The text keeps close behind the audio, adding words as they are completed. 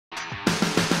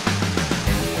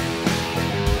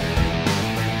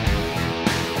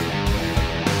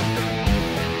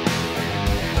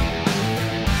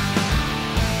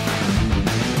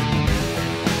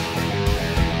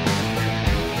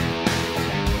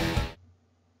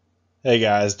Hey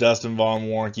guys, Dustin Von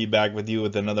Warnke back with you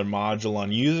with another module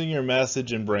on using your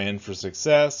message and brand for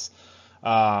success.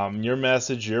 Your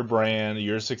message, your brand,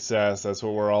 your success, that's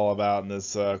what we're all about in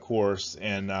this course.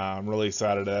 And I'm really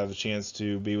excited to have a chance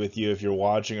to be with you if you're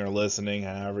watching or listening,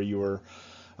 however you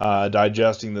are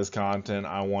digesting this content.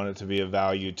 I want it to be of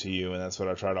value to you, and that's what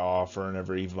I try to offer in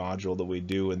every module that we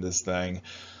do in this thing.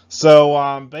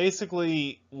 So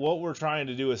basically, what we're trying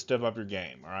to do is step up your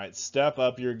game. All right, step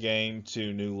up your game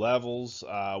to new levels.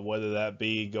 Whether that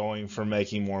be going for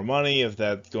making more money, if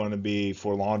that's going to be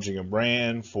for launching a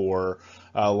brand, for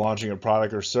launching a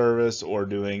product or service, or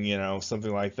doing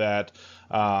something like that,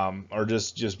 or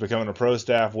just becoming a pro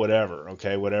staff, whatever.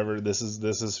 Okay, whatever. This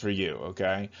is for you.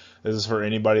 Okay, this is for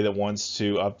anybody that wants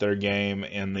to up their game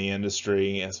in the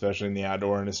industry, especially in the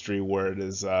outdoor industry where it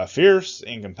is fierce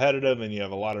and competitive and you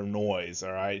have a lot of noise,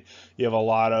 all right? You have a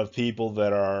lot of people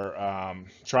that are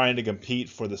trying to compete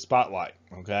for the spotlight,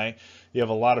 okay? You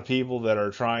have a lot of people that are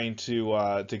trying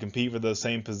to compete for those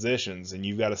same positions, and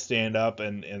you've got to stand up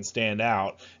and stand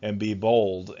out and be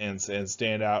bold and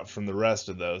stand out from the rest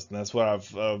of those. And that's what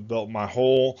I've built my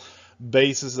whole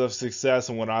basis of success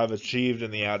and what I've achieved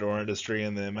in the outdoor industry,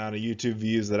 and the amount of YouTube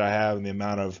views that I have, and the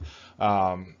amount of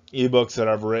ebooks that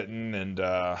I've written, and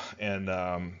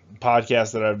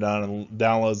podcasts that I've done, and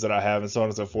downloads that I have, and so on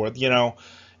and so forth.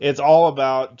 It's all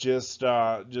about just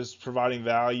providing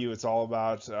value. It's all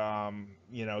about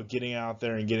getting out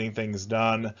there and getting things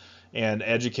done, and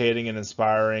educating and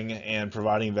inspiring and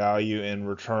providing value in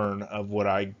return of what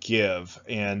I give,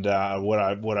 and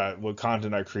what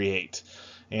content I create.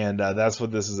 And that's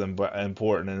what this is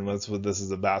important, and that's what this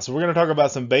is about. So we're going to talk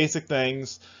about some basic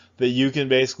things that you can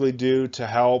basically do to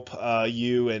help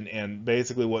you, and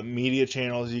basically what media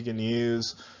channels you can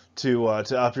use to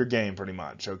up your game, pretty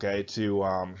much. Okay,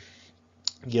 to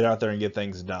get out there and get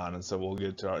things done. And so we'll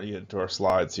get to our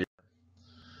slides here.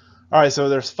 All right, so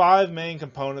there's 5 main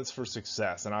components for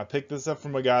success, and I picked this up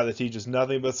from a guy that teaches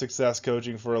nothing but success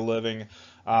coaching for a living.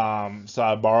 So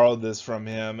I borrowed this from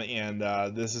him, and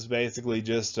this is basically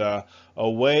just a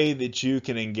way that you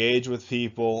can engage with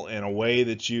people, in a way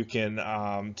that you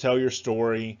can tell your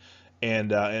story,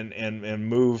 and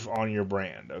move on your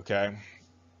brand. Okay.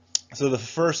 So the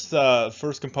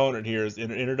first component here is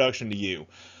an introduction to you.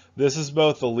 This is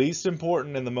both the least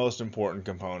important and the most important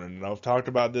component, and I've talked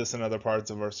about this in other parts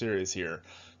of our series here.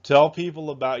 Tell people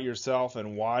about yourself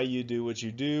and why you do what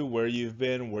you do, where you've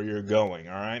been, where you're going,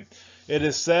 all right? It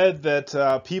is said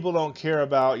that people don't care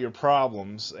about your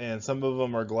problems, and some of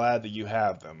them are glad that you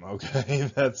have them,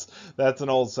 okay? That's an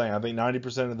old saying. I think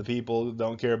 90% of the people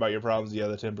don't care about your problems, the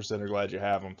other 10% are glad you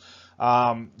have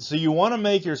them. So you want to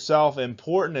make yourself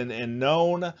important and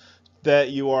known,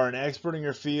 that you are an expert in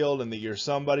your field, and that you're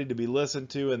somebody to be listened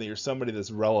to, and that you're somebody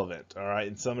that's relevant, all right,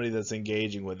 and somebody that's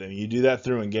engaging with them. You do that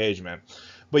through engagement,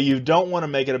 but you don't want to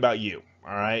make it about you.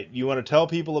 All right, you want to tell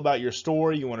people about your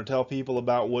story. You want to tell people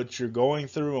about what you're going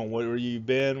through and where you've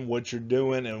been, what you're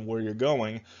doing, and where you're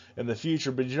going in the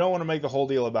future, but you don't want to make the whole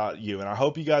deal about you. And I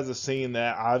hope you guys have seen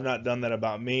that. I've not done that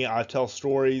about me. I tell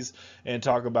stories and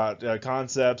talk about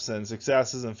concepts and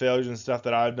successes and failures and stuff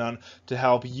that I've done to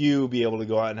help you be able to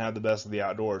go out and have the best of the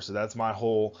outdoors. So that's my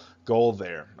whole goal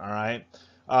there. All right.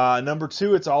 Number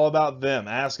 2, it's all about them.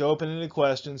 Ask open-ended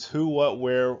questions: who, what,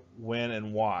 where, when,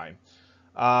 and why.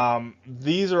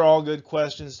 These are all good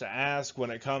questions to ask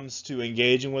when it comes to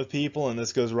engaging with people, and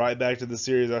this goes right back to the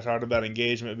series I talked about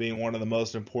engagement being one of the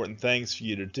most important things for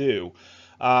you to do.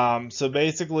 So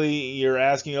basically, you're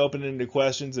asking open-ended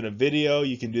questions in a video.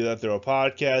 You can do that through a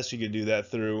podcast. You can do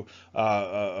that through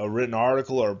a written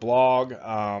article or a blog,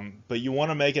 but you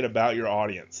want to make it about your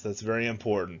audience. That's very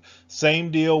important.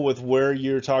 Same deal with where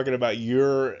you're talking about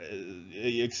your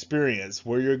experience,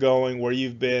 where you're going, where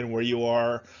you've been, where you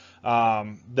are.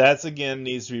 That's, again,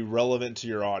 needs to be relevant to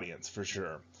your audience for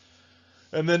sure.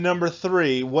 And then number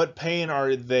 3, what pain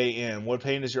are they in? What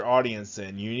pain is your audience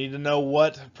in? You need to know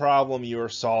what problem you are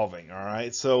solving, all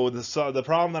right? So the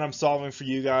problem that I'm solving for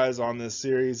you guys on this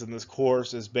series and this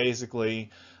course is basically,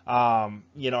 how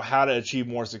to achieve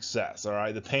more success, all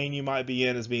right? The pain you might be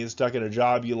in is being stuck in a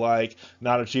job you like,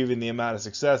 not achieving the amount of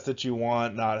success that you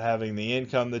want, not having the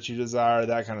income that you desire,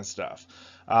 that kind of stuff.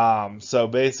 So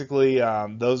basically,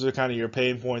 those are kind of your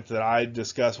pain points that I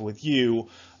discuss with you,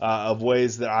 of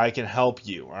ways that I can help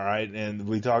you. All right, and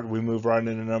we move right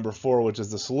into number 4, which is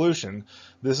the solution.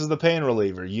 This is the pain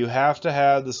reliever. You have to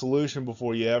have the solution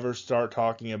before you ever start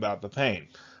talking about the pain.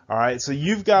 All right, so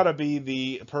you've got to be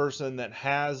the person that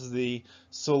has the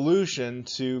solution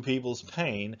to people's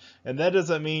pain, and that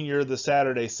doesn't mean you're the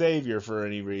Saturday savior for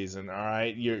any reason. All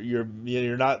right,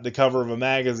 you're not the cover of a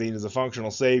magazine as a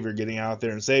functional savior getting out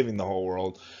there and saving the whole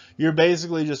world. You're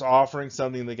basically just offering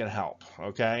something that can help.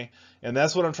 Okay, and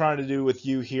that's what I'm trying to do with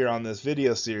you here on this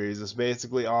video series. Is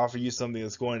basically offer you something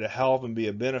that's going to help and be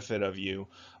a benefit of you,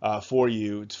 for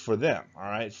them. All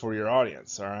right, for your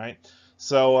audience. All right.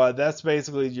 So that's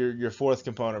basically your fourth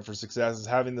component for success, is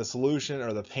having the solution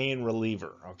or the pain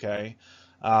reliever, okay?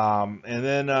 And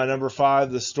then number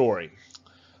 5, the story.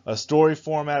 A story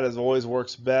format as always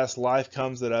works best. Life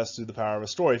comes at us through the power of a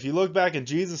story. If you look back at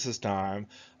Jesus' time,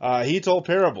 he told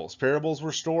parables. Parables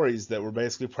were stories that were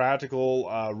basically practical,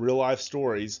 real-life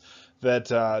stories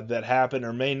that happen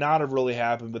or may not have really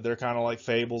happened, but they're kind of like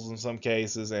fables in some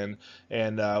cases. And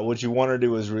what you want to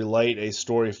do is relate a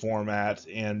story format,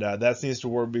 and that seems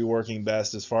to be working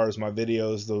best as far as my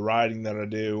videos, the writing that I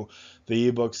do,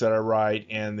 the ebooks that I write,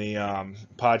 and the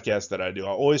podcast that I do. I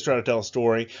always try to tell a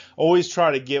story. Always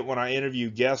try to get, when I interview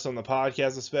guests on the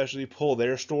podcast, especially, pull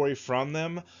their story from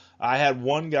them. I had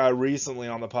one guy recently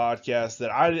on the podcast that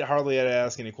I hardly had to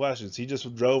ask any questions. He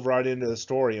just drove right into the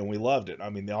story, and we loved it. I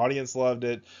mean, the audience loved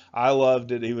it. I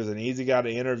loved it. He was an easy guy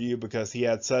to interview because he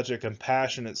had such a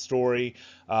compassionate story,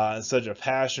 and such a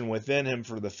passion within him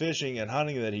for the fishing and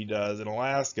hunting that he does in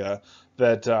Alaska,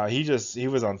 that he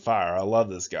was on fire. I love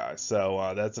this guy.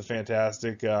 So that's a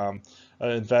fantastic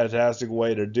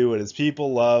way to do it. Is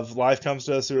people love, life comes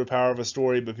to us through the power of a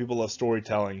story, but people love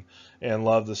storytelling and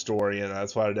love the story, and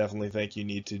that's why I definitely think you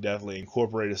need to definitely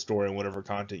incorporate a story in whatever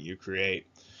content you create.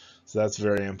 So that's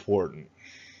very important.